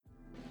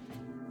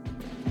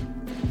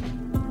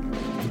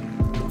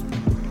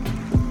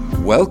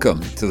Welcome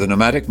to the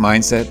Nomadic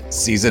Mindset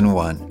Season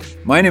 1.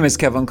 My name is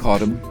Kevin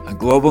Cottam, a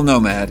global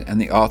nomad and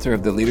the author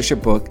of the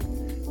leadership book,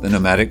 The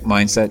Nomadic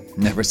Mindset,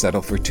 Never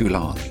Settle for Too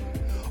Long.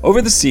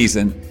 Over the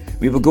season,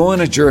 we will go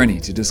on a journey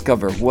to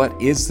discover what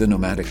is the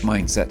nomadic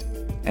mindset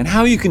and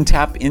how you can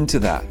tap into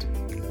that.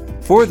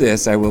 For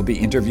this, I will be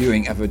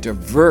interviewing a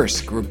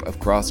diverse group of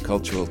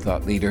cross-cultural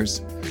thought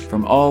leaders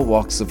from all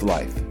walks of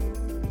life.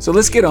 So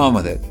let's get on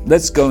with it.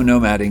 Let's go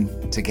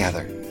nomading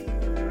together.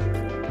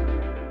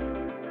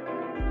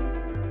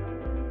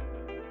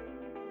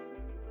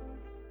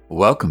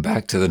 Welcome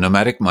back to the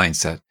Nomadic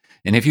Mindset.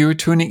 And if you are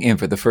tuning in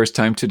for the first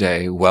time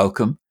today,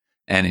 welcome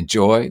and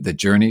enjoy the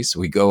journeys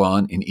we go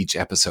on in each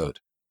episode.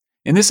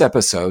 In this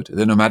episode,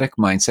 the Nomadic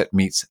Mindset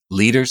meets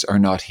Leaders Are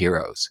Not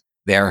Heroes.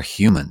 They are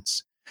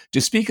humans. To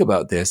speak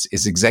about this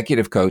is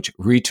executive coach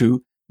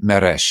Ritu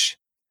Mehrish.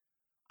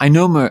 I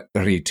know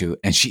Ritu,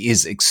 and she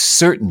is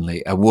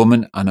certainly a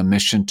woman on a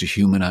mission to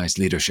humanize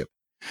leadership.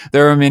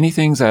 There are many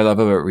things I love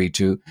about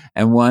Ritu,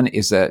 and one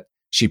is that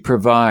she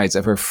provides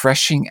a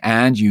refreshing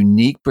and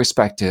unique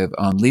perspective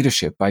on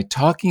leadership by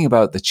talking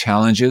about the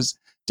challenges,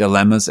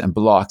 dilemmas, and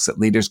blocks that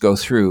leaders go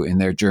through in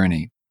their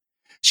journey.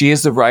 She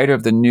is the writer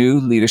of the new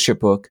leadership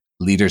book,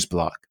 Leader's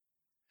Block.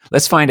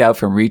 Let's find out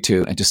from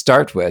Ritu, and to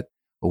start with,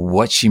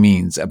 what she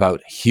means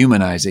about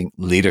humanizing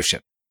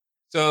leadership.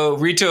 So,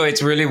 Ritu,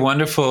 it's really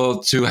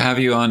wonderful to have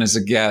you on as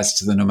a guest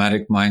to the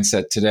Nomadic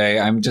Mindset today.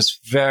 I'm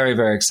just very,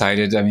 very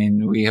excited. I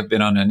mean, we have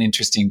been on an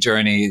interesting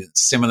journey,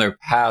 similar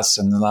paths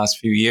in the last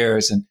few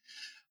years. And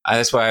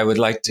that's why I would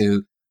like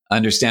to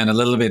understand a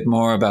little bit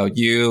more about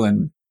you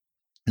and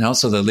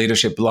also the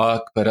leadership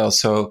block, but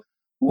also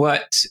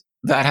what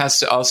that has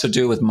to also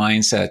do with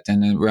mindset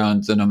and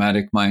around the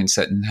nomadic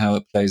mindset and how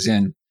it plays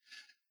in.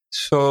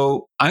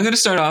 So I'm going to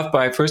start off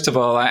by, first of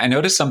all, I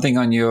noticed something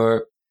on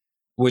your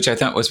which I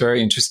thought was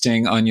very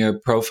interesting on your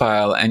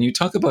profile. And you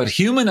talk about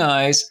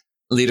humanize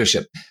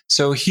leadership.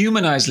 So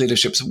humanize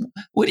leadership. So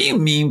what do you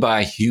mean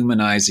by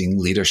humanizing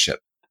leadership?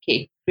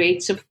 Okay,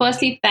 great. So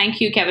firstly, thank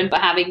you, Kevin, for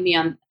having me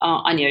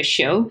on your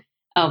show.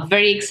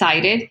 Very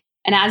excited.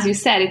 And as you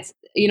said,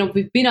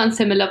 we've been on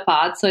similar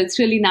paths. So it's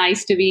really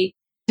nice to be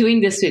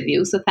doing this with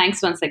you. So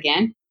thanks once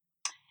again.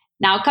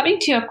 Now, coming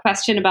to your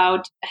question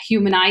about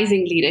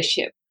humanizing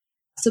leadership.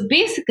 So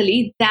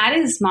basically, that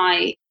is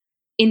my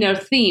inner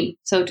theme,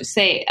 so to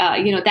say.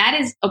 That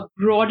is a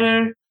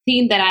broader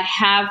theme that I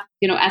have,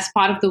 as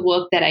part of the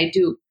work that I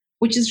do,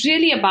 which is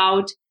really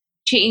about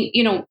change,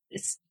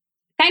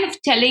 kind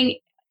of telling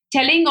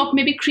or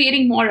maybe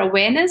creating more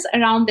awareness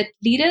around that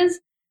leaders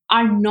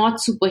are not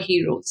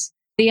superheroes.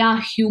 They are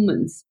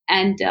humans.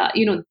 And,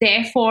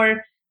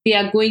 therefore, they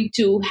are going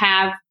to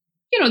have,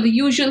 the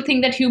usual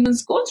thing that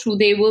humans go through.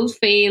 They will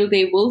fail.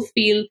 They will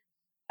feel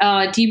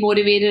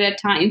demotivated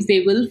at times.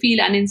 They will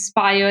feel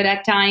uninspired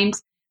at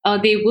times.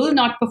 They will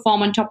not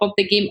perform on top of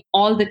the game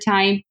all the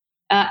time.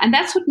 And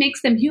that's what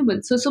makes them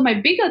human. So my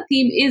bigger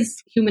theme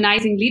is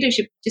humanizing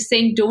leadership, just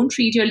saying don't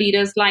treat your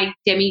leaders like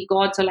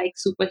demigods or like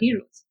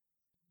superheroes.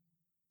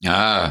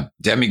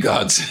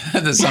 Demigods.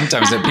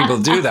 Sometimes that people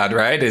do that,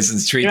 right?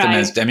 Is treat them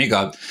as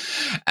demigod.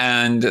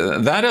 And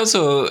that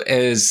also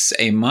is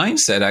a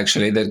mindset,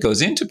 actually, that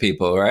goes into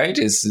people, right?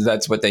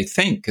 That's what they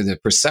think, the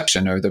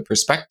perception or the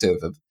perspective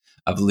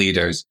of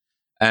leaders.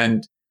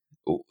 And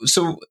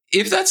so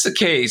if that's the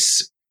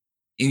case,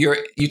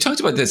 you talked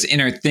about this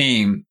inner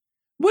theme.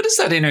 What does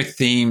that inner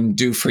theme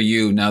do for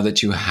you now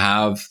that you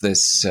have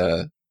this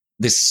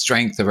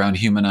strength around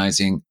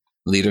humanizing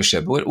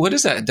leadership? What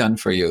has that done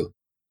for you?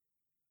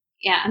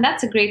 Yeah, and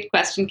that's a great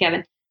question,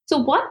 Kevin. So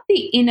what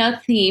the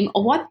inner theme,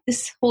 or what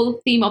this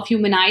whole theme of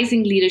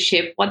humanizing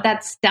leadership, what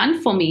that's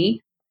done for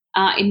me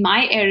in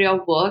my area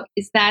of work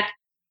is that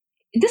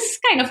this is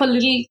kind of a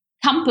little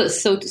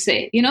compass, so to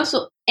say.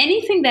 So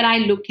anything that I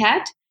look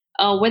at,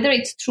 whether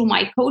it's through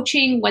my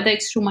coaching, whether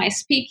it's through my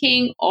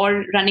speaking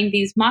or running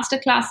these master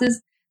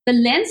classes, the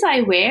lens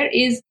I wear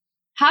is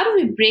how do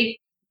we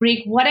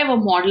break whatever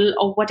model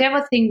or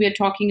whatever thing we're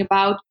talking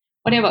about,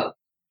 whatever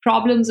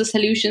problems or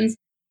solutions,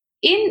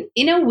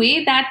 in a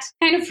way that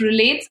kind of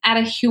relates at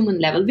a human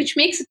level, which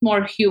makes it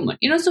more human.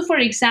 So for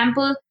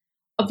example,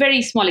 a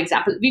very small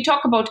example, we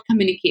talk about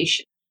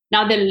communication.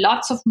 Now there are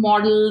lots of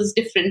models,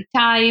 different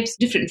types,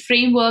 different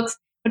frameworks,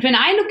 but when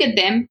I look at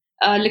them,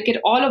 look at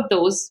all of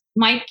those,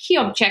 my key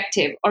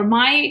objective or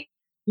my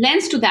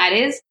lens to that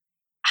is,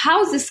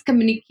 how is this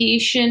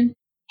communication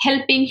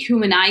helping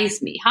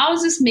humanize me? How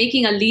is this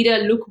making a leader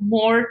look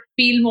more,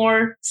 feel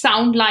more,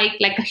 sound like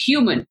a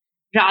human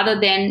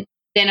rather than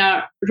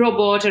a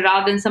robot, or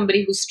rather than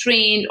somebody who's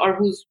trained or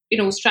who's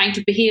trying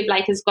to behave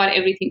like he's got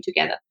everything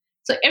together.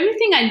 So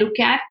everything I look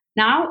at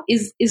now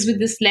is with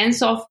this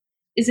lens of,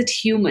 is it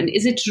human?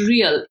 Is it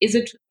real? Is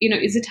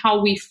it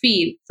how we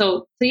feel?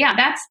 So yeah,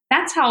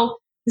 that's how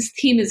this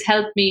theme has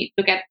helped me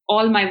look at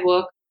all my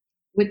work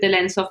with the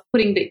lens of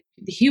putting the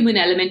human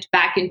element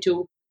back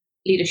into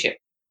leadership.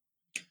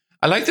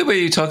 I like the way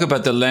you talk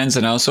about the lens,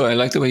 and also I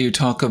like the way you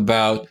talk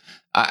about,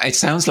 it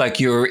sounds like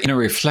your inner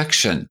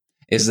reflection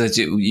is that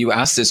you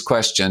ask this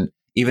question,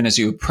 even as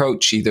you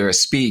approach either a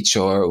speech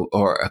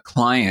or a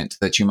client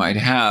that you might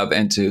have,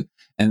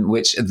 and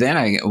which then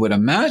I would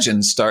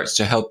imagine starts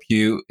to help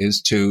you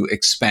is to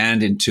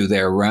expand into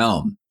their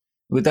realm.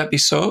 Would that be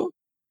so?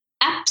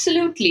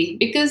 Absolutely.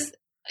 Because,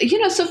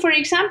 so for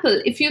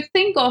example, if you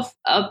think of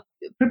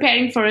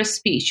preparing for a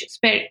speech,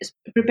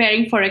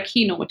 preparing for a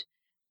keynote,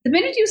 the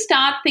minute you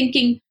start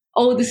thinking,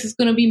 oh, this is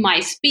going to be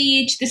my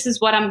speech, this is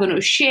what I'm going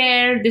to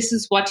share, this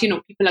is what,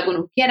 people are going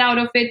to get out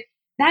of it,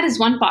 that is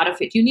one part of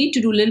it. You need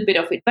to do a little bit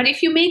of it. But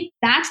if you make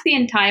that the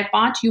entire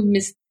part, you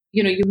miss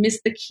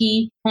the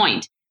key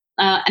point.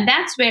 And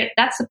that's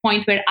the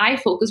point where I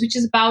focus, which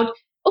is about,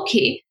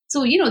 okay,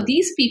 so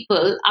these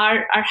people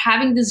are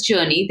having this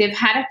journey. They've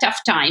had a tough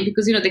time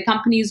because the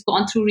company's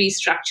gone through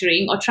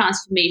restructuring or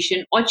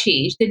transformation or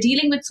change. They're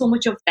dealing with so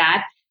much of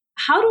that.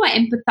 How do I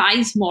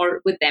empathize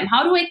more with them?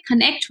 How do I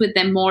connect with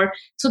them more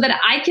so that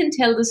I can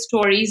tell the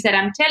stories that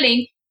I'm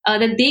telling,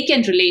 that they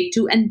can relate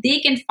to, and they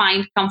can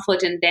find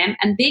comfort in them,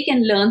 and they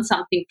can learn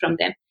something from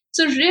them?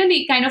 So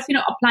really kind of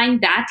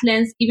applying that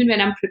lens even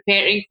when I'm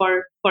preparing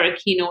for a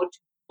keynote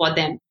for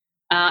them.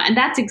 And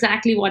that's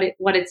exactly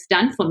what it's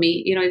done for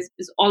me,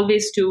 is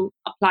always to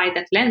apply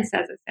that lens,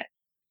 as I said.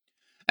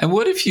 And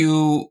what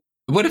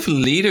if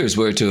leaders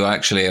were to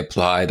actually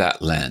apply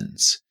that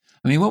lens?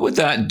 I mean, what would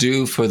that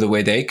do for the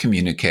way they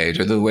communicate,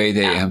 or the way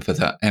they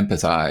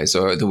empathize,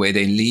 or the way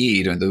they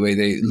lead, or the way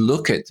they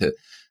look at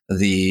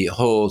the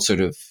whole sort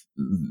of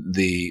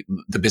the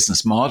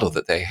business model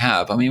that they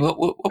have? I mean, what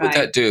would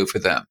that do for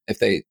them if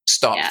they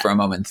stopped for a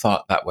moment and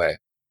thought that way?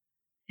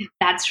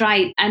 That's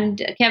right.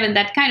 And Kevin,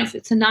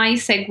 it's a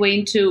nice segue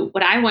into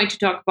what I want to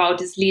talk about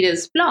is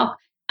leaders' block.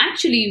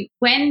 Actually,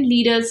 when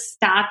leaders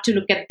start to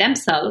look at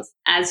themselves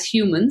as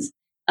humans,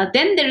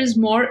 then there is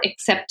more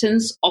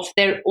acceptance of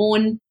their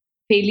own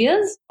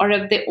failures or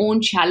of their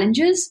own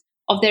challenges,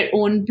 of their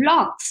own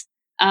blocks,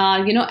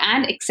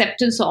 and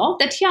acceptance of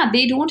that,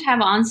 they don't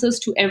have answers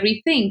to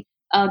everything,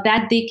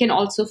 that they can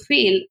also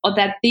fail, or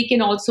that they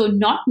can also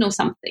not know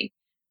something,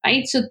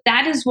 right? So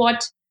that is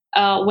what,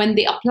 when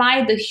they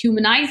apply the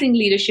humanizing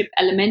leadership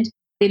element,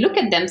 they look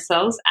at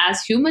themselves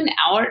as human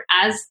or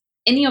as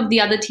any of the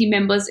other team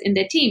members in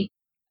their team.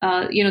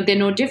 They're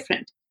no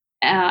different.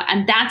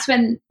 And that's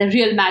when the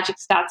real magic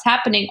starts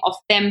happening, of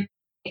them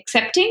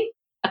accepting,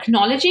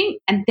 acknowledging,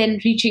 and then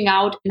reaching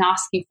out and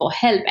asking for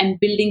help and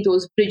building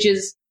those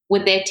bridges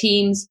with their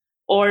teams,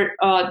 or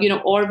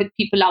or with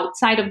people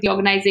outside of the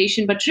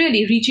organization, but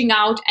really reaching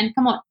out and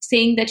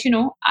saying that,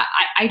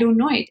 I don't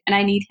know it and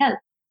I need help.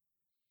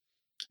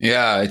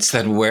 Yeah, it's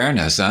that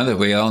awareness that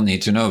we all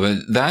need to know. But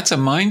that's a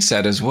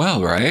mindset as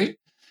well, right?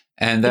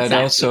 And that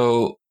Exactly.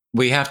 also,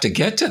 we have to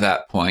get to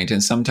that point,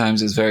 and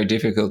sometimes it's very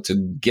difficult to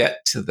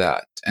get to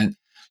that.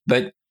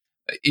 But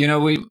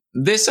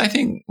this, I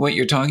think, what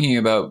you're talking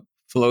about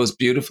flows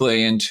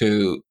beautifully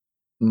into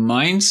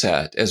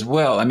mindset as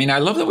well. I mean, I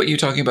love that what you're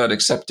talking about: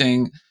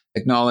 accepting,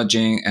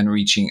 acknowledging, and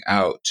reaching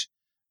out.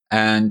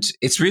 And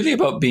it's really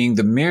about being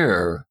the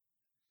mirror.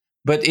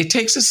 But it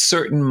takes a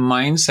certain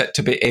mindset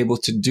to be able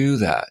to do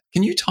that.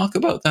 Can you talk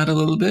about that a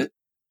little bit?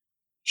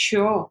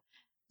 Sure.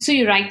 So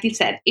you rightly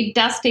said it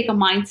does take a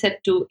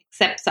mindset to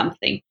accept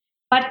something.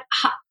 But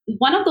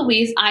one of the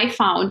ways I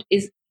found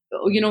is,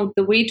 the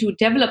way to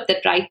develop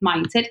that right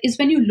mindset is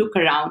when you look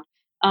around,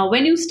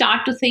 when you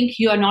start to think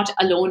you are not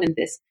alone in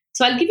this.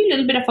 So I'll give you a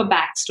little bit of a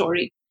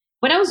backstory.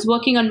 When I was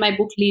working on my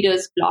book,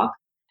 Leaders Block,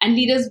 and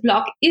Leaders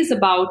Block is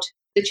about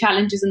the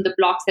challenges and the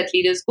blocks that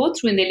leaders go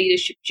through in their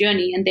leadership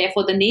journey. And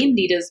therefore, the name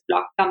Leaders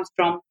Block comes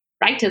from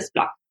writer's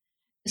block.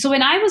 So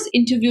when I was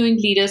interviewing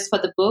leaders for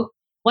the book,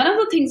 one of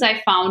the things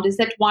I found is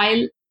that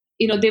while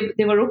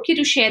they were okay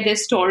to share their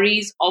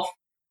stories of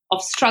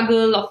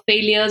struggle, of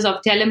failures,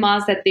 of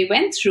dilemmas that they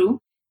went through,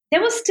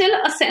 there was still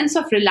a sense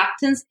of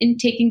reluctance in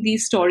taking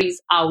these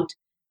stories out.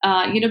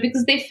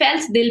 Because they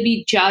felt they'll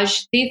be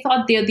judged. They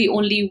thought they're the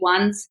only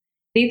ones.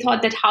 They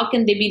thought that how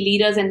can they be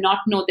leaders and not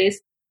know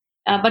this?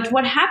 But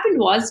what happened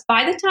was,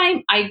 by the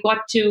time I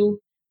got to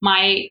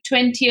my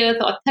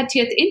 20th or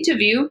 30th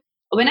interview,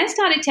 when I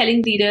started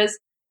telling leaders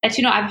that,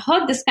 I've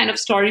heard this kind of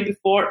story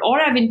before,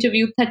 or I've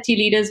interviewed 30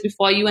 leaders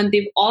before you, and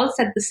they've all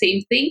said the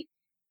same thing,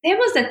 there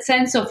was that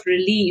sense of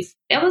relief.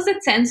 There was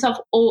that sense of,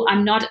 oh,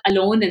 I'm not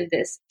alone in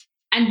this.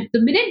 And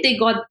the minute they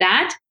got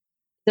that,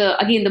 the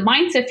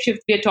mindset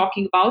shift we are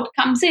talking about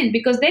comes in,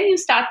 because then you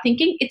start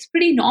thinking it's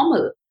pretty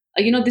normal.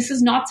 This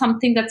is not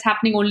something that's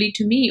happening only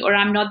to me, or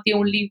I'm not the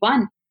only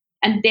one.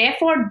 And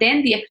therefore,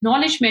 then the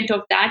acknowledgement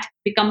of that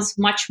becomes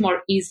much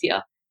more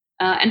easier.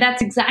 And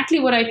that's exactly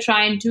what I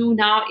try and do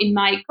now in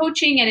my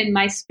coaching and in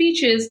my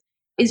speeches,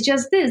 is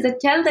just this, that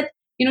tell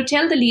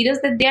the leaders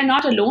that they are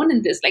not alone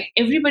in this. Like,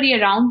 everybody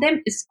around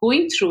them is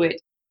going through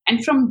it.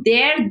 And from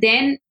there,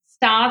 then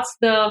starts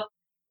the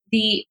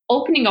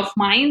opening of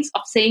minds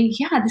of saying,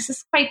 yeah, this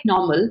is quite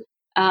normal.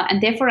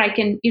 And therefore I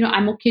can,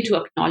 I'm okay to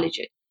acknowledge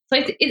it. So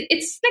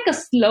it's like a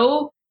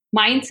slow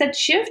mindset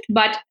shift,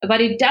 but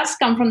it does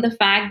come from the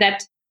fact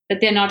that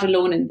they're not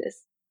alone in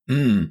this.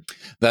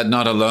 That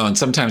not alone.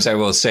 Sometimes I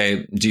will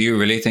say, do you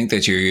really think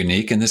that you're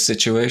unique in this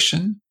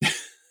situation?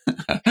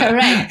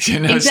 Correct.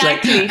 It's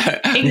like,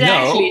 Exactly.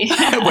 no,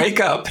 Exactly. wake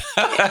up.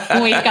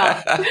 Wake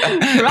up.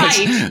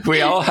 Right.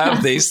 We all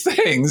have these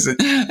things.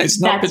 It's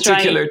not That's right.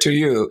 particular to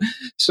you.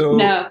 So,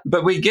 No.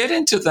 but we get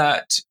into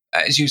that,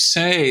 as you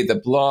say, the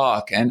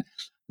block. And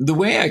the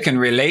way I can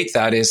relate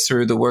that is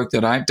through the work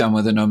that I've done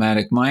with the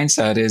nomadic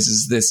mindset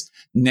is this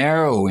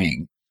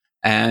narrowing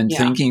and Yeah.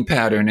 thinking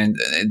pattern. And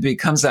it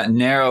becomes that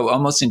narrow,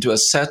 almost into a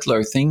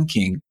settler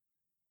thinking,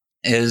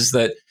 is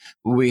that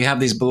we have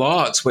these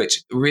blocks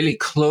which really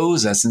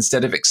close us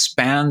instead of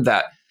expand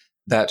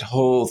that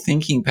whole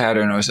thinking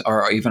pattern,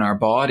 or even our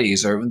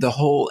bodies, or the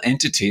whole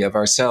entity of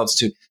ourselves,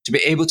 to be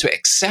able to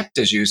accept,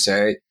 as you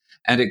say,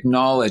 and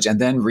acknowledge and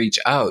then reach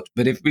out.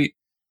 But if we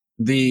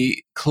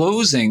the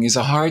closing is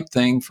a hard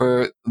thing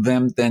for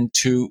them then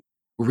to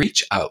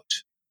reach out,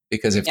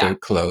 because if Yeah. they're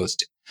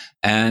closed,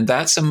 and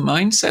that's a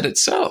mindset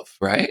itself,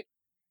 right?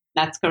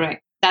 That's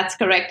correct. That's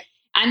correct.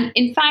 And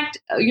in fact,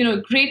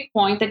 great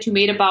point that you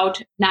made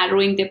about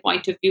narrowing their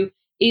point of view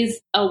is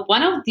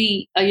one of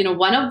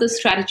the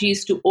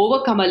strategies to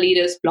overcome a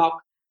leader's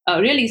block.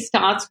 Really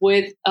starts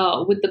with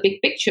the big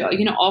picture,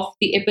 of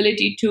the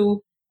ability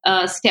to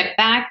step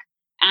back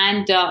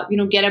and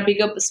get a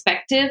bigger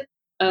perspective,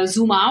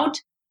 zoom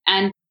out,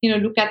 and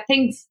look at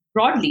things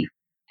broadly.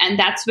 And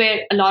that's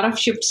where a lot of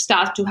shifts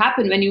start to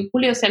happen when you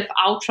pull yourself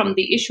out from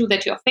the issue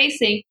that you're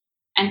facing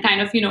and kind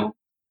of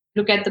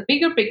look at the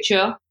bigger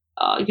picture,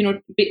 a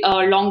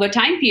longer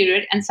time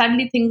period, and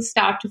suddenly things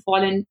start to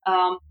fall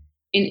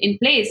in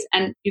place,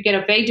 and you get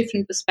a very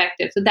different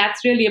perspective. So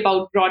that's really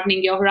about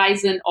broadening your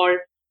horizon, or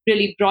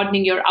really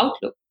broadening your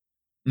outlook.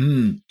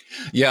 Mm.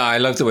 Yeah, I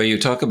love the way you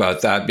talk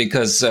about that,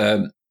 because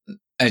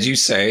as you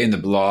say in the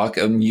blog,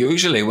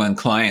 usually when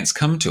clients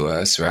come to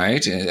us,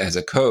 right, as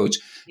a coach,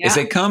 is Yeah,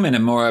 they come in a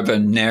more of a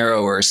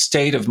narrower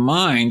state of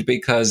mind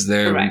because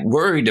they're correct.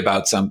 worried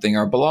about something,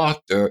 or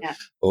blocked, Yeah,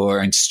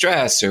 or in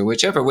stress, or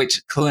whichever,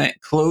 which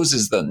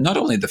closes the not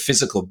only the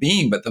physical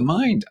being but the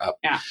mind up.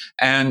 yeah,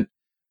 And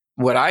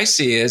what I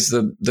see is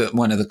the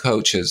one of the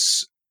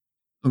coaches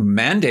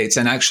mandates,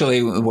 and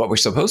actually what we're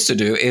supposed to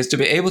do, is to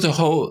be able to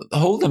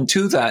hold them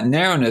to that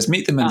narrowness,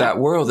 meet them in uh, that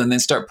world, and then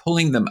start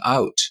pulling them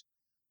out,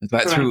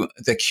 but correct. through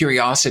the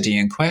curiosity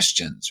and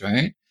questions,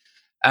 right?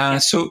 Yeah,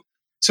 So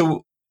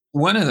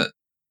one of the,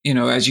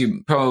 as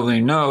you probably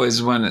know,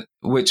 is one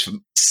which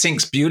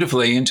sinks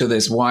beautifully into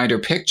this wider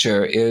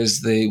picture,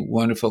 is the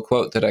wonderful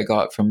quote that I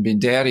got from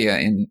Bindaria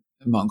in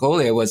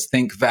Mongolia, was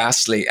 "Think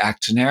vastly,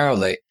 act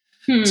narrowly."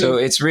 So hmm,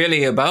 it's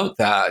really about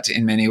that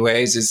in many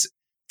ways, is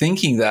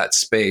thinking that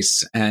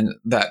space and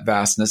that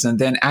vastness, and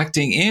then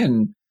acting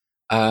in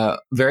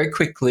very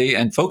quickly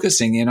and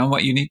focusing in on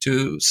what you need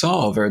to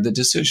solve, or the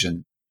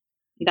decision.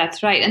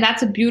 that's right, and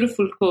that's a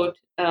beautiful quote.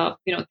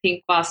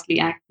 Think vastly,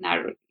 act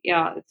narrowly.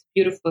 Yeah, it's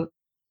beautiful.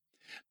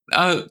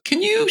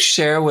 Can you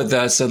share with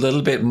us a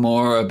little bit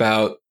more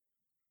about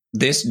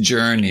this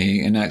journey,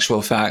 in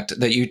actual fact,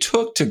 that you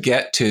took to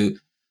get to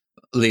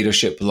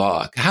leadership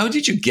block? How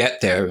did you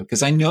get there?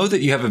 Because I know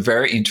that you have a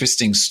very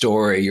interesting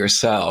story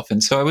yourself.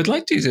 And so I would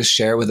like you to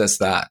share with us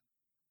that.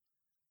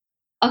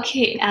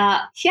 Okay.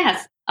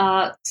 Yes.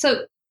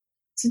 So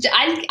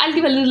I'll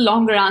give a little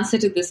longer answer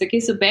to this.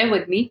 Okay, so bear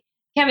with me,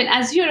 Kevin.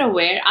 As you're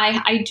aware,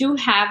 I do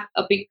have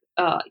a big,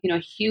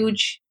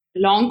 huge,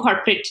 long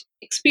corporate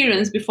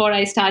experience before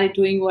I started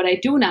doing what I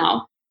do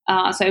now.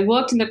 So I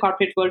worked in the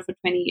corporate world for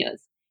 20 years.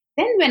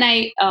 Then when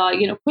I,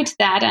 quit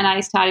that and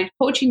I started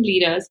coaching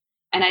leaders,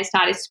 and I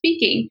started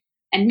speaking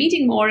and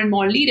meeting more and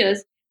more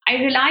leaders, I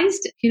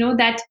realized,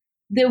 that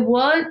there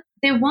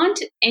weren't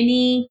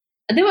any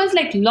there was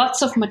like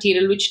lots of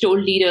material which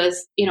told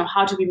leaders,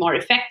 how to be more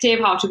effective,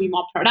 how to be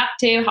more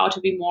productive, how to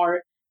be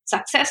more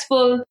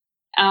successful,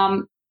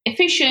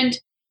 efficient.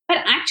 But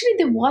actually,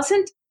 there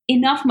wasn't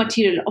enough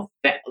material, or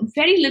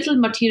very little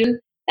material,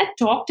 that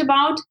talked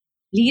about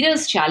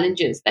leaders'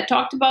 challenges, that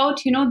talked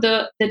about,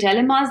 the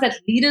dilemmas that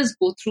leaders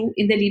go through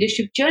in their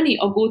leadership journey,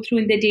 or go through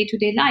in their day to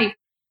day life.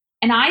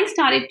 And I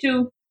started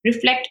to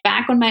reflect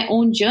back on my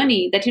own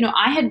journey, that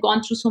I had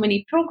gone through so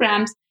many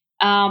programs,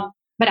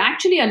 but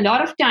actually a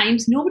lot of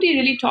times nobody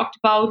really talked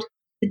about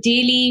the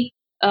daily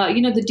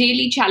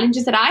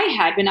challenges that I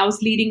had when I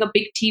was leading a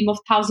big team of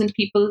 1,000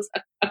 people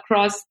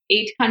across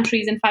 8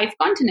 countries and 5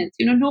 continents.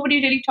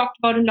 Nobody really talked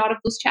about a lot of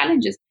those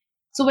challenges.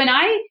 So when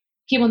I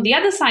came on the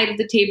other side of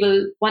the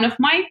table, one of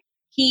my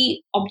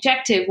key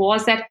objective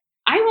was that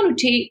I want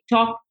to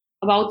talk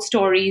about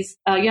stories.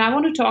 I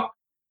want to talk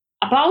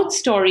about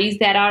stories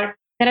that are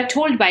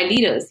told by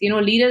leaders,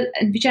 leaders,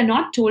 and which are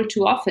not told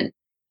too often.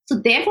 So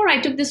therefore, I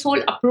took this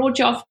whole approach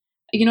of,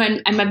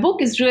 and my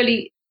book is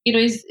really,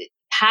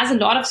 has a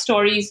lot of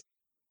stories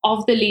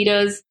of the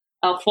leaders,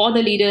 for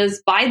the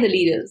leaders, by the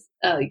leaders,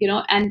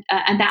 and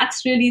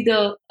that's really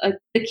the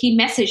key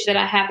message that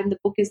I have in the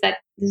book, is that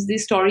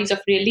these stories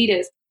of real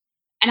leaders.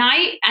 And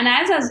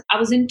as I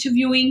was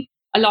interviewing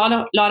a lot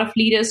of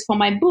leaders for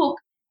my book,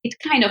 it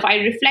kind of I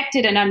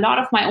reflected, and a lot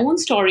of my own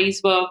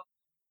stories were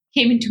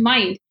came into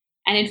mind.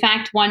 And in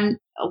fact, one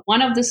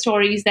of the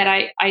stories that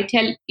I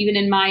tell even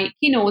in my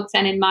keynotes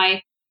and in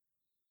my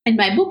And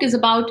my book is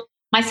about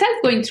myself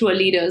going through a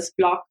leader's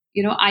block.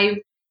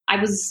 I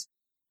was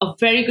a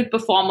very good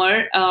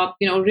performer,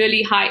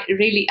 highly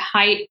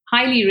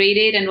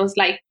rated, and was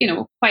like,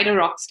 quite a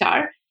rock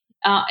star.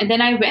 And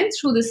then I went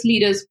through this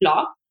leader's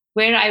block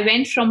where I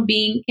went from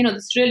being,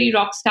 this really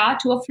rock star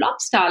to a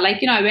flop star.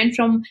 Like, I went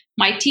from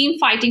my team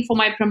fighting for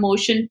my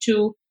promotion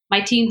to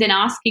my team then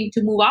asking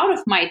to move out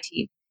of my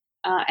team.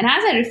 And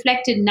as I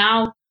reflected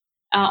now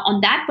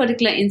on that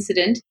particular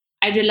incident,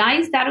 I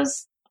realized that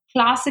was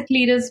classic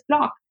leader's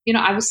block.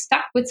 I was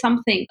stuck with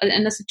something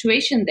in a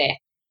situation there.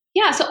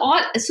 Yeah,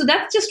 so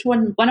that's just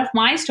one of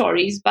my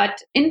stories.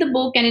 But in the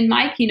book and in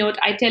my keynote,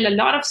 I tell a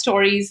lot of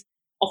stories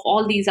of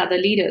all these other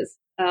leaders.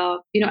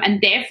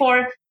 And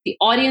therefore the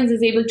audience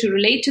is able to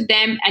relate to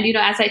them. And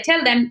as I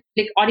tell them,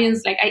 like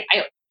audience, like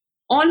I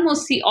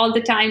almost see all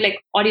the time,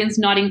 like audience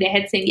nodding their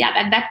head, saying,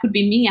 "Yeah, that could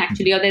be me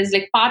actually," or "There's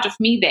like part of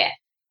me there."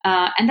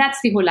 And that's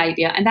the whole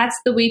idea, and that's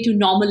the way to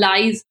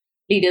normalize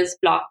leaders'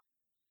 block.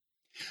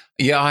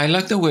 Yeah, I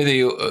like the way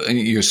that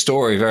your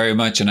story very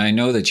much, and I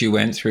know that you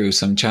went through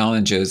some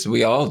challenges.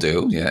 We all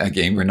do. Yeah,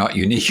 again, we're not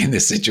unique in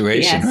this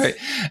situation, Yes, right?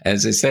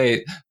 As I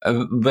say,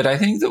 but I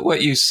think that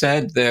what you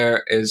said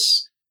there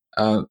is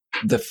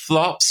the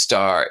flop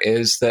star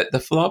is that the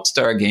flop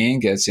star again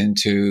gets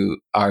into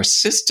our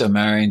system,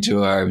 or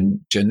into our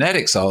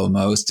genetics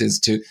almost.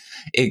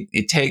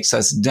 It takes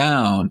us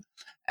down.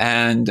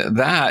 And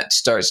that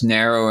starts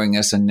narrowing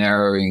us and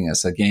narrowing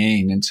us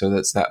again. And so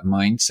that's that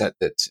mindset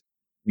that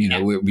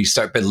yeah, we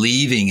start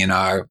believing in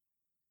our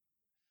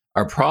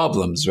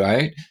problems,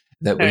 right?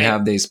 That we correct.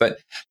 have these, but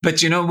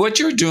what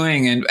you're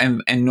doing and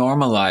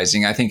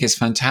normalizing, I think, is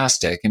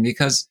fantastic. And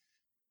because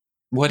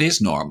what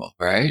is normal,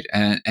 right?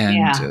 And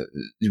Yeah,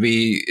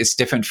 we it's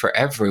different for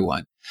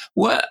everyone.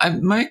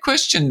 My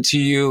question to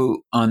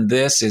you on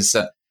this is,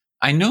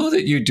 I know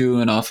that you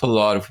do an awful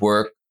lot of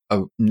work,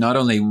 not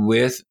only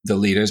with the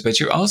leaders, but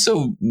you're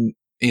also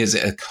is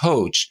a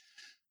coach.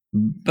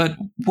 But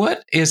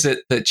what is it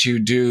that you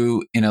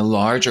do in a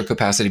larger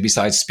capacity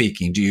besides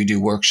speaking? Do you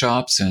do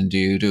workshops and do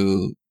you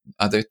do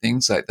other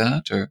things like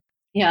that? Or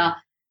yeah.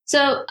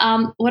 So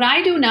what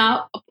I do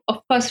now,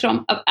 of course,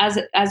 from as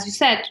you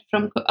said,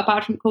 from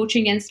apart from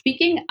coaching and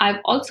speaking, I've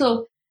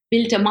also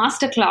built a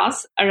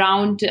masterclass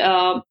around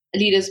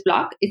leaders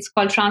block. It's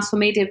called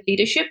Transformative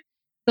Leadership.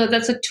 So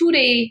that's a 2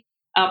 day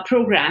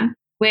program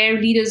where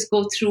leaders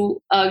go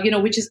through,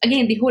 which is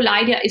again the whole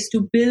idea is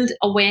to build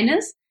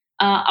awareness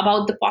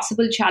about the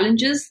possible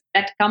challenges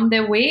that come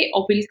their way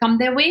or will come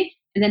their way,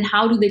 and then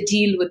how do they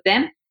deal with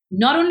them,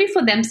 not only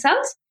for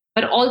themselves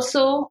but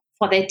also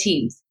for their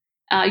teams.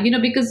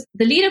 Because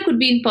the leader could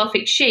be in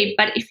perfect shape,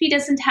 but if he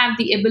doesn't have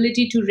the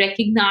ability to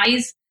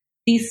recognize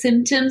these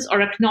symptoms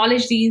or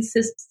acknowledge these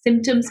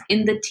symptoms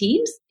in the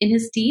teams, in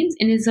his teams,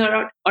 in his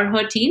or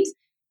her teams,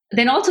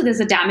 then also there's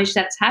a damage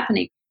that's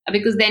happening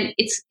because then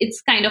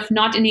it's kind of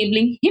not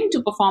enabling him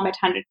to perform at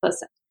 100%.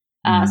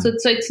 mm,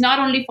 So it's not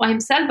only for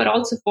himself but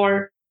also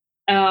for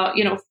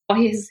for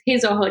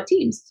his or her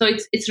teams. So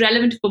it's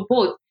relevant for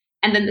both.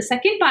 And then the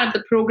second part of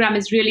the program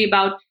is really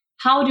about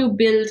how do you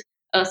build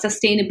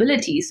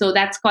sustainability. So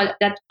that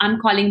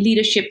I'm calling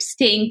leadership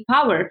staying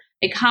power.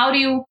 Like how do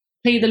you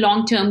play the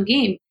long term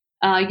game?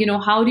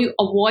 How do you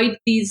avoid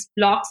these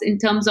blocks in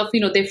terms of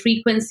their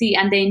frequency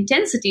and their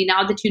intensity?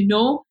 Now that you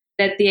know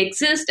that they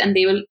exist and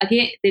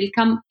they'll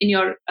come in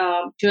your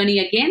journey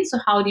again. So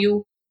how do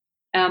you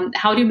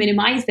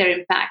minimize their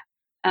impact?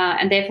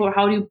 And therefore,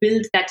 how do you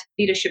build that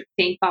leadership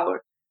staying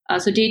power?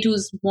 So J2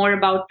 is more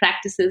about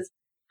practices,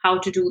 how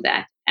to do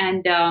that.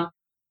 And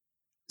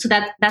so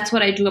that's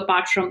what I do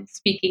apart from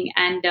speaking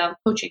and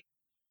coaching.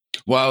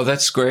 wow,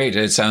 that's great.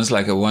 It sounds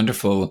like a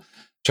wonderful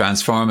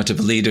transformative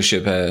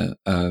leadership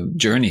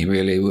journey,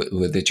 really,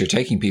 that you're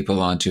taking people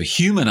on to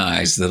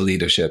humanize the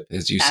leadership,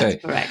 as you That's say.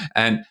 correct.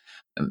 And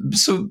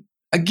so,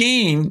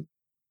 again,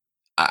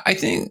 I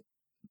think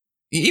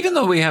even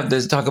though we have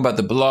this talk about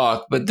the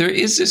block, but there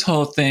is this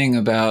whole thing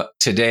about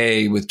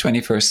today with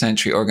 21st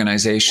century Yeah,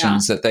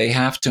 organizations that they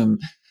have to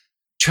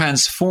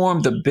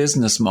transform the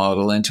business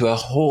model into a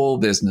whole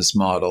business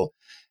model.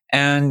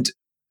 And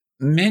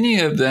many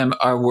of them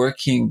are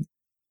working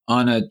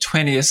on a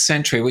 20th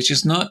century, which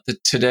is not the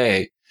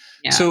today.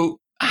 yeah, So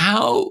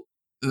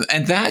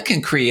and that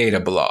can create a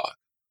block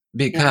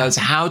yeah, because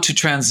how to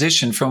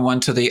transition from one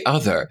to the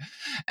other.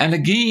 And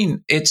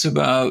again, it's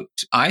about,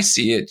 I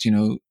see it,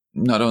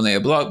 not only a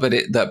block, but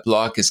that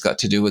block has got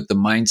to do with the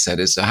mindset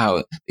as to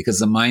how, because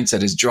the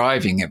mindset is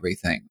driving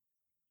everything.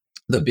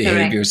 The correct.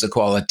 behaviors, the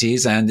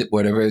qualities, and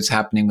whatever is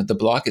happening with the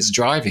block is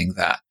driving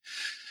that.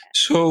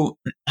 So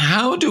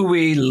how do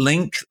we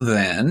link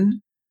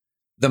then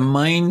the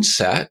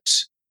mindset,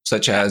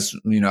 such Yeah. as,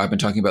 I've been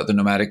talking about the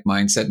nomadic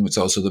mindset and it's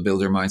also the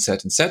builder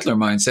mindset and settler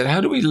mindset.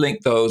 How do we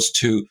link those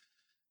to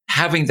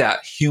having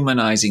that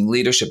humanizing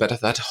leadership at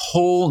that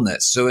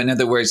wholeness? So in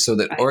other words, so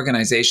that Right.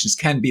 organizations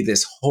can be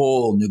this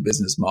whole new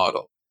business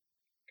model.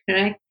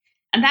 Correct.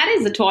 And that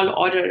is a tall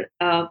order,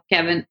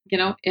 Kevin.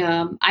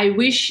 I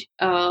wish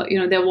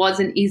there was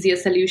an easier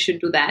solution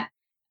to that.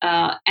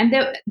 And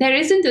there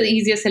isn't an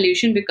easier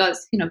solution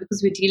because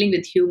we're dealing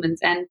with humans,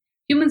 and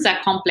humans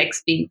are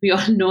complex beings. We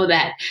all know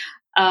that,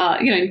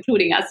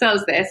 including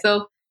ourselves there.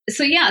 So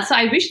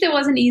I wish there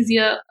was an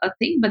easier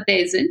thing, but there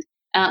isn't.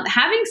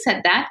 Having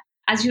said that,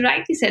 as you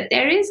rightly said,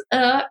 there is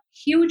a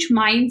huge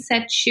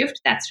mindset shift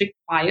that's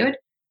required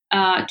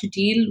to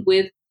deal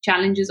with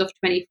challenges of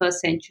 21st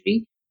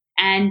century,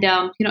 and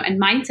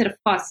mindset, of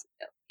course,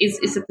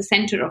 is at the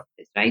center of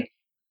this, right?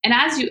 And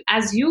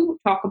as you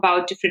talk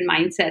about different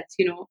mindsets,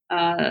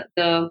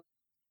 the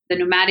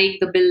nomadic,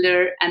 the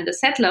builder, and the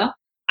settler,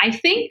 I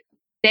think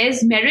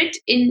there's merit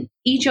in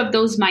each of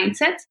those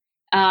mindsets,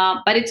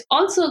 but it's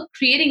also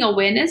creating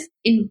awareness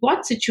in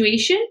what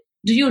situation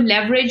do you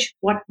leverage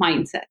what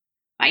mindset,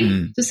 right?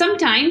 Mm. So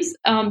sometimes,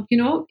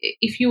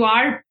 if you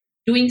are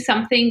doing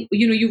something,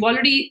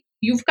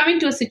 you've come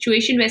into a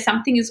situation where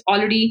something is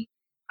already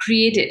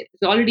created,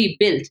 it's already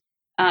built.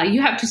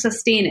 You have to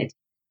sustain it.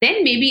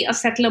 Then maybe a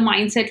settler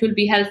mindset will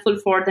be helpful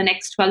for the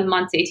next 12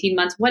 months, 18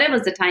 months,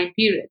 whatever's the time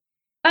period.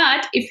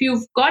 But if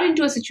you've got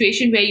into a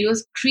situation where you're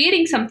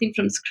creating something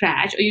from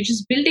scratch, or you're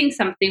just building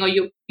something, or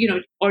you're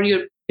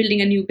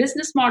building a new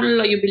business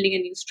model, or you're building a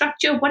new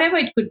structure, whatever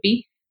it could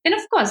be, then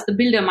of course the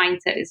builder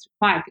mindset is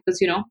required because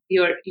you're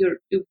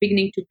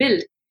beginning to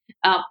build.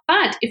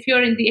 But if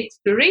you're in the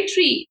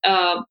exploratory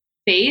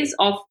phase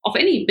of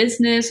any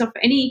business, of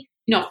any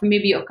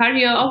maybe a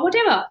career or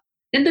whatever,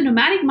 then the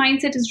nomadic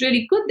mindset is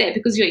really good there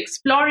because you're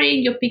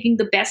exploring, you're picking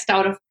the best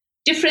out of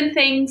different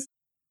things,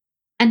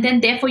 and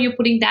then therefore you're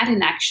putting that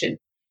in action.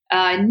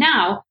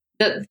 Now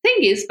the thing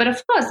is, but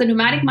of course the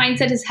nomadic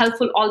mindset is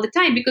helpful all the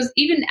time, because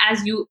even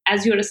as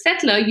you're a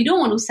settler, you don't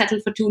want to settle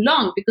for too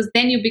long, because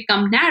then you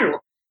become narrow,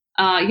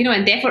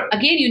 and therefore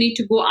again you need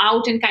to go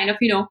out and kind of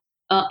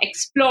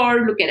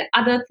explore, look at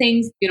other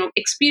things,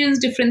 experience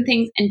different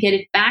things, and get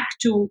it back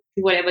to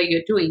whatever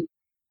you're doing.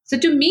 So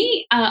to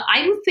me,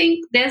 I would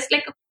think there's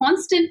like a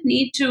constant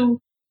need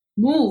to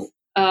move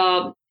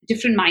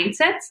different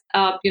mindsets,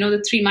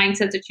 the three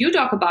mindsets that you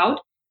talk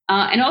about.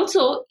 And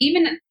also,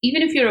 even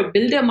if you're a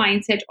builder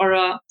mindset or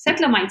a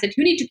settler mindset,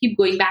 you need to keep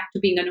going back to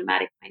being a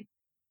nomadic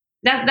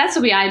mindset. That's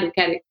the way I look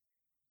at it.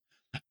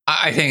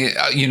 I think,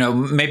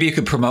 maybe you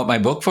could promote my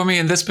book for me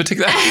in this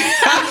particular,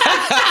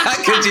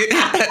 because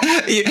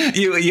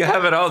you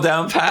have it all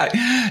down pat.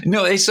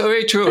 No, it's so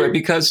very true,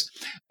 because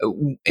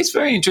it's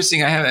very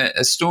interesting. I have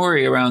a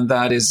story around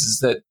that is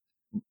that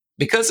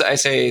because I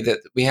say that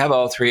we have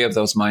all three of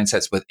those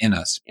mindsets within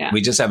us, Yeah.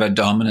 we just have a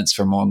dominance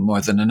for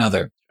more than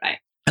another. Right.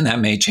 And that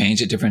may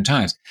change at different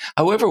times.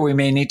 However, we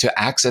may need to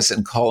access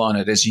and call on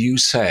it, as you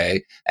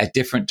say, at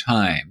different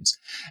times.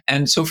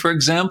 And so, for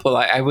example,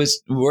 I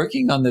was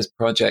working on this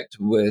project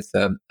with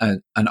an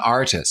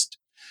artist,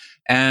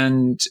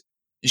 and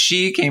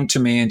she came to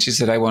me and she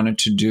said, I wanted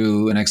to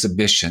do an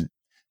exhibition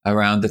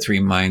around the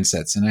three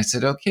mindsets. And I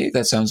said, okay,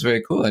 that sounds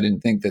very cool. I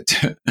didn't think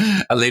that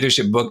a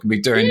leadership book could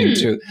be turned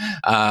into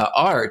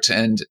art.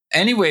 And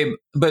anyway,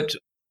 but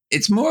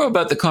it's more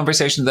about the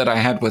conversation that I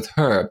had with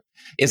her.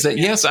 Is that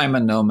yes, I'm a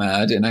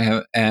nomad and I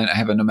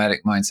have a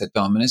nomadic mindset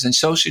dominance, and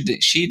so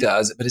she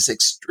does, but it's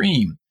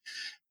extreme.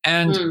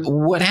 And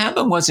what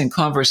happened was, in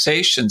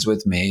conversations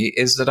with me,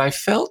 is that I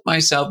felt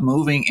myself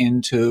moving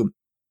into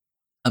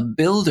a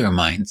builder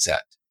mindset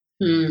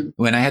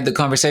when I had the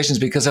conversations,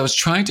 because I was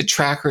trying to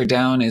track her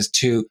down as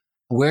to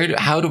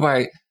how do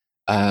I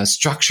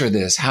structure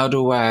this?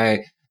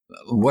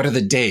 What are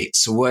the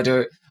dates? What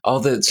are all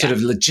the sort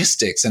of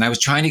logistics? And I was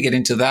trying to get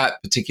into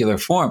that particular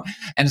form.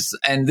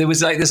 And there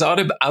was like this out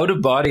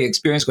of body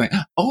experience going,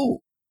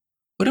 oh,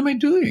 what am I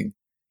doing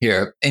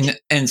here?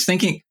 And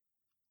thinking,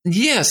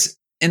 yes.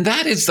 And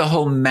that is the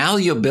whole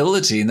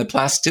malleability and the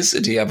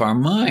plasticity of our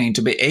mind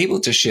to be able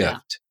to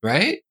shift,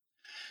 right?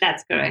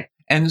 That's correct.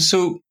 And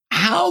so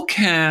how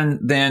can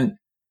then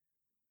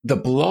the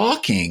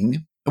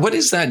blocking, what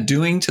is that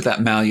doing to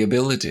that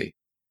malleability?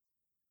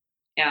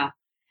 Yeah.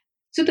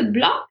 So the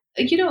block,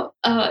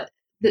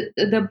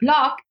 the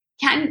block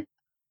can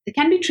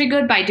be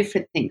triggered by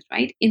different things,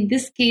 right? In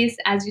this case,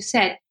 as you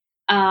said,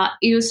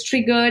 it was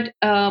triggered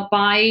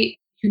by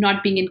you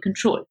not being in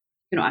control.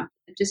 I'm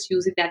just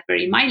using that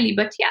very mildly,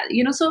 but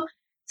yeah, so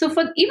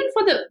for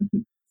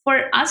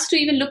us to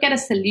even look at a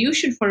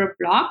solution for a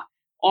block,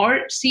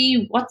 or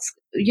see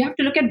you have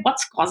to look at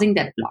what's causing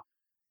that block.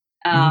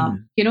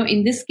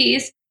 In this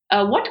case,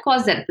 what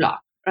caused that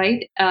block,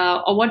 right?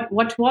 Or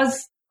what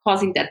was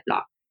causing that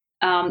block?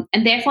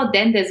 And therefore,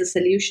 then there's a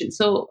solution.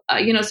 So,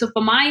 so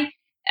for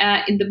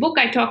in the book,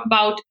 I talk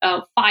about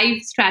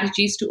 5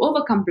 strategies to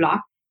overcome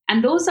block.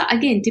 And those are,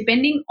 again,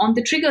 depending on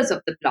the triggers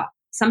of the block.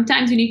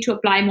 Sometimes you need to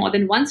apply more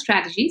than one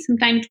strategy.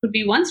 Sometimes it could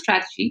be one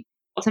strategy,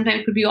 or sometimes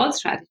it could be all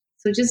strategies.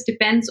 So it just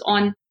depends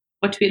on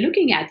what we're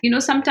looking at.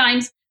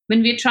 Sometimes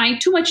when we're trying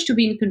too much to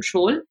be in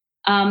control,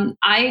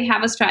 I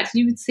have a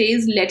strategy which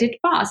says, let it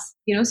pass.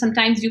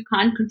 Sometimes you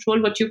can't control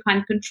what you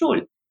can't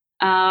control.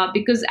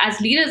 Because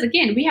as leaders,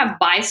 again, we have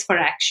bias for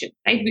action,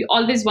 right? We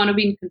always want to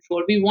be in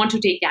control. We want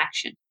to take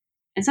action.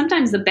 And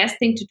sometimes the best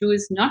thing to do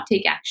is not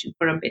take action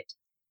for a bit,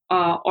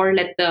 or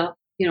let the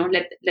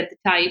let the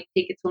tide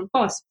take its own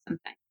course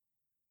sometimes.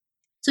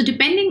 So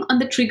depending on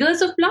the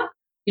triggers of block,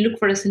 you look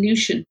for a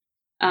solution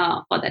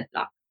for that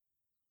block.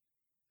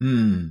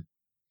 Hmm.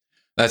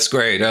 That's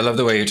great. I love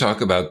the way you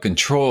talk about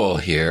control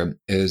here,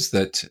 is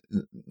that,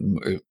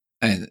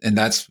 and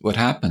that's what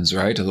happens,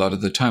 right? A lot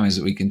of the time is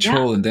that we Yeah,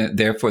 control, and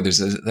therefore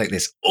there's like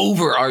this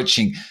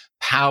overarching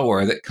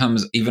power that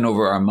comes even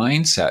over our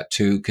mindset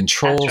to that's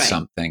control right.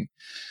 something.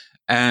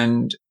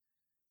 And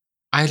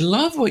I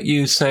love what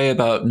you say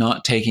about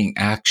not taking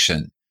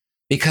action,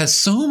 because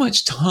so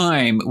much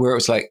time where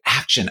it's like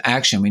action,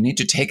 action, we need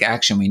to take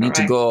action, we need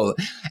to Correct. go.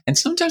 And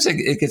sometimes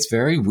it gets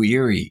very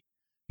weary.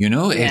 It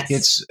Yes.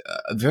 gets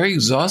very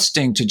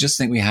exhausting to just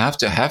think we have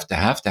to, have to,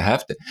 have to,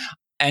 have to.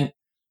 And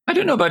I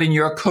don't know about in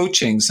your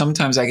coaching,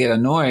 sometimes I get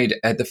annoyed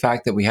at the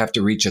fact that we have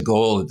to reach a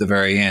goal at the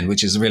very end,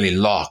 which is really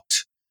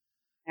locked.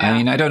 I Yeah.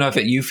 mean, I don't know if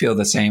you feel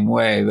the same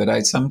way, but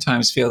I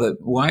sometimes feel that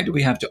why do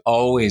we have to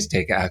always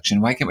take action?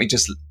 Why can't we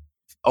just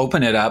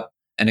open it up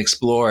and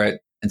explore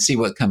it and see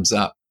what comes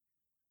up?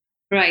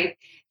 Right.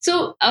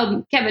 So,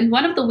 Kevin,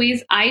 one of the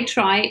ways I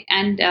try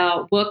and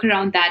work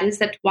around that is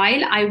that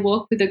while I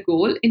work with a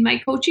goal in my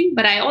coaching,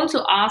 but I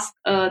also ask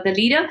the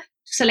leader to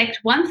select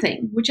one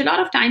thing, which a lot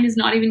of time is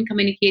not even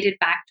communicated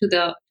back to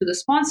the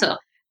sponsor.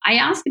 I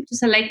ask him to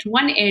select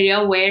one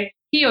area where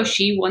he or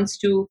she wants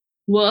to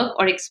work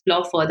or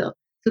explore further.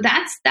 So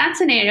that's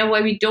an area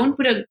where we don't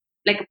put a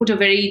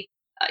very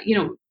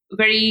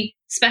very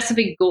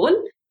specific goal,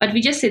 but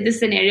we just say this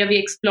is an area we're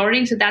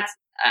exploring. So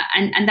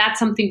and that's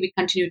something we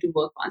continue to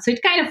work on. So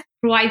it kind of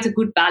provides a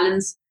good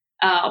balance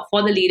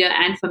for the leader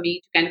and for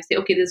me to kind of say,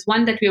 okay, there's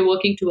one that we are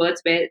working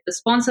towards where the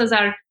sponsors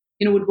are,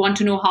 would want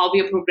to know how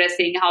we are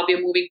progressing, how we are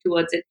moving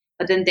towards it.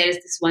 But then there's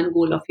this one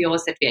goal of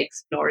yours that we are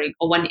exploring,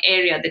 or one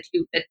area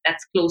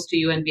that's close to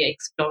you, and we are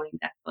exploring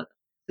that further.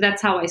 So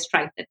that's how I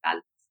strike that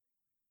balance.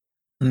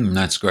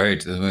 That's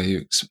great the way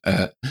you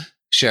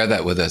share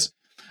that with us.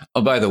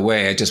 Oh, by the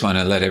way, I just want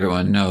to let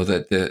everyone know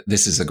that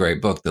this is a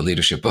great book, the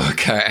leadership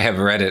book. I have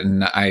read it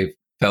and I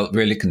felt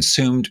really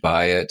consumed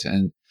by it.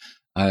 And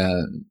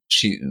uh,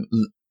 she,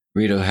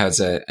 Ritu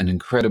has an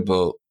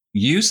incredible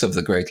use of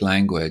the great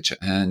language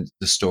and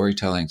the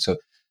storytelling. So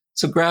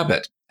grab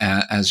it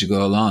as you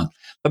go along.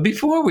 But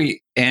before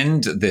we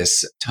end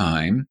this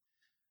time,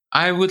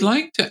 I would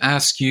like to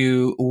ask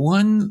you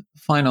one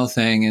final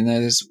thing, and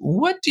that is,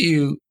 what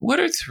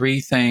are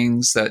three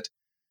things that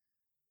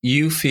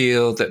you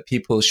feel that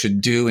people should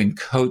do in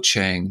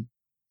coaching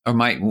or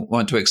might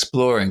want to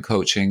explore in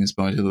coaching is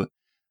going to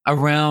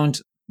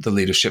around the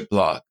leadership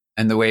block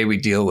and the way we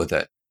deal with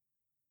it?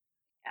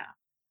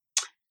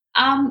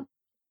 Yeah.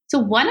 So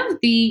one of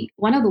the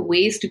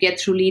ways to get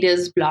through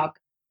leaders block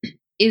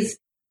is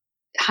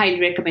highly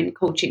recommend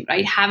coaching,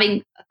 right?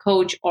 Having a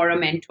coach or a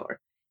mentor.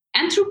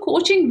 And through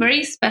coaching,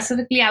 very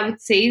specifically, I would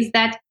say is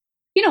that,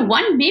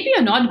 one, maybe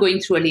you're not going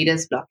through a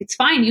leader's block. It's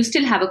fine. You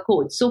still have a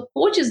coach. So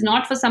coach is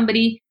not for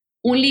somebody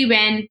only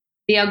when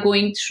they are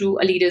going through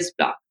a leader's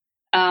block.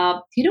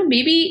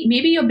 Maybe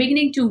you're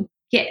beginning to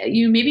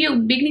maybe you're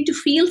beginning to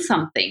feel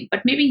something,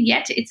 but maybe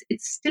yet it's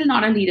still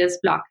not a leader's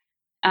block.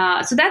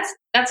 So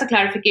that's a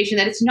clarification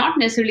that it's not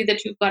necessarily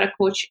that you've got a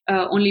coach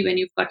only when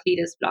you've got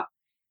leader's block.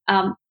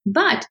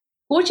 But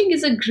coaching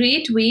is a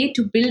great way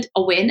to build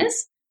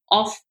awareness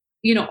of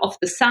of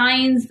the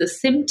signs, the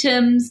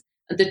symptoms,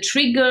 the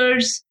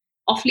triggers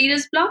of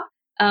leaders block,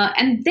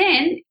 and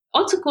then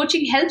also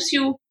coaching helps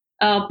you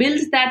build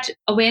that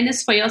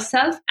awareness for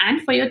yourself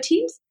and for your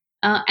teams.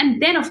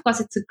 And then, of course,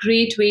 it's a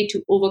great way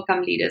to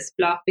overcome leaders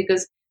block,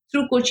 because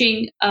through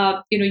coaching,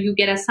 you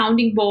get a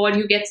sounding board,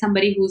 you get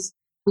somebody who's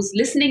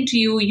listening to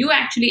you. You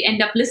actually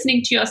end up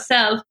listening to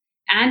yourself,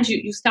 and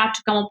you start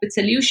to come up with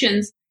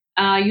solutions.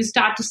 You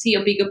start to see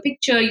a bigger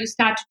picture, you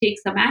start to take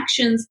some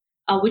actions,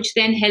 which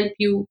then help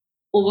you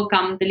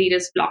overcome the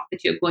leader's block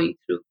that you're going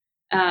through.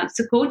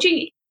 So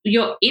coaching,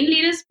 you're in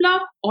leader's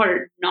block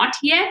or not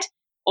yet,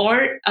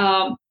 or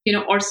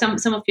or some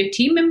of your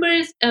team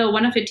members,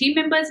 one of your team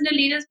members in a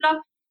leader's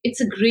block,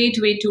 it's a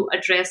great way to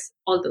address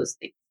all those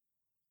things.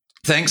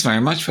 Thanks very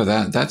much for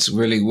that. That's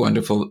really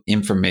wonderful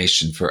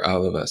information for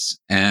all of us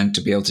and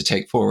to be able to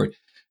take forward.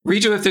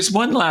 Ritu, if there's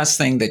one last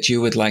thing that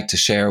you would like to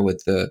share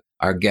with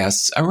our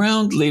guests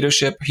around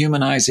leadership,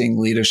 humanizing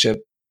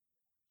leadership,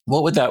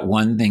 what would that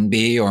one thing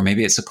be? Or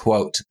maybe it's a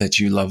quote that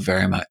you love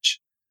very much.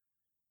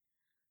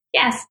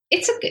 Yes,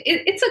 it's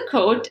a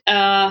quote.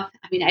 I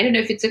mean, I don't know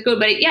if it's a quote,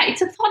 but yeah,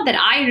 it's a thought that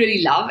I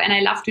really love and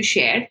I love to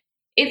share.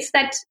 It's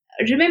that,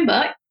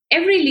 remember,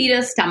 every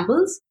leader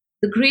stumbles.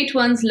 The great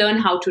ones learn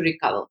how to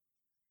recover.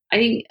 I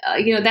think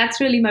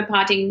that's really my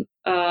parting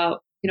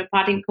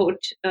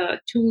quote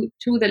to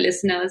the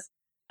listeners.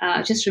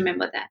 Just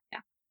remember that. Yeah.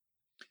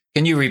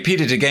 Can you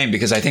repeat it again?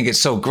 Because I think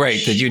it's so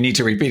great that you need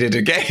to repeat it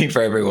again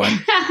for everyone.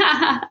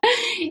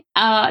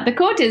 The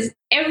quote is: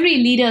 "Every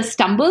leader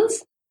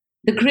stumbles.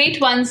 The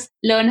great ones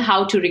learn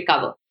how to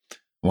recover."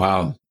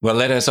 Wow. Well,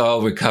 let us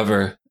all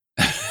recover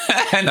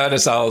Not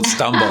us all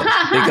stumble,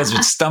 because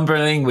with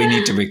stumbling, we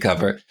need to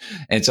recover.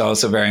 It's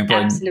also very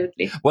important.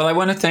 Absolutely. Well, I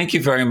want to thank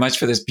you very much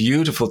for this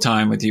beautiful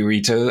time with you,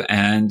 Ritu.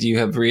 And you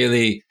have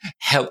really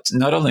helped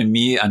not only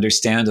me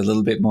understand a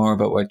little bit more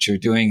about what you're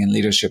doing in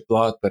Leadership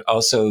Block, but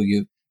also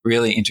you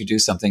really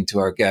introduced something to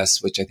our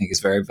guests, which I think is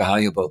very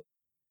valuable.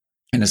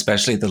 And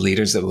especially the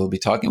leaders that we'll be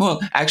talking.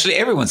 Well, actually,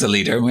 everyone's a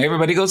leader.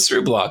 Everybody goes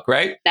through Block,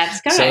 right? That's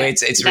correct.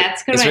 So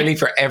it's really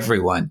for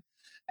everyone.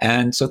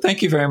 And so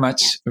thank you very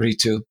much,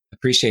 Ritu.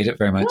 Appreciate it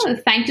very much. Oh,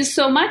 thank you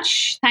so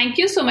much. Thank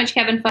you so much,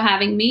 Kevin, for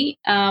having me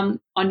on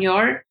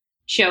your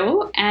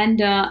show.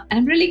 And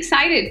I'm really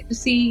excited to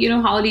see,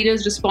 how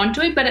leaders respond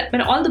to it.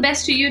 But all the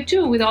best to you,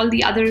 too, with all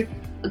the other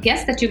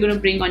guests that you're going to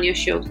bring on your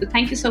show. So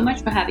thank you so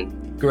much for having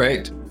me.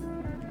 Great.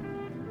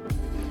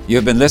 You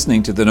have been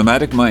listening to The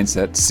Nomadic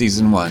Mindset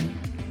Season 1.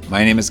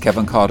 My name is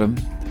Kevin Cottam,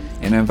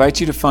 and I invite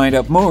you to find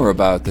out more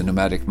about the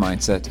Nomadic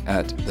Mindset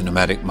at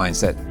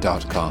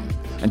thenomadicmindset.com.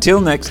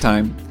 Until next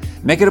time,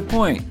 make it a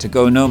point to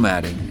go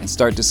nomading and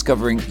start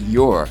discovering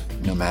your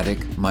nomadic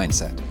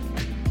mindset.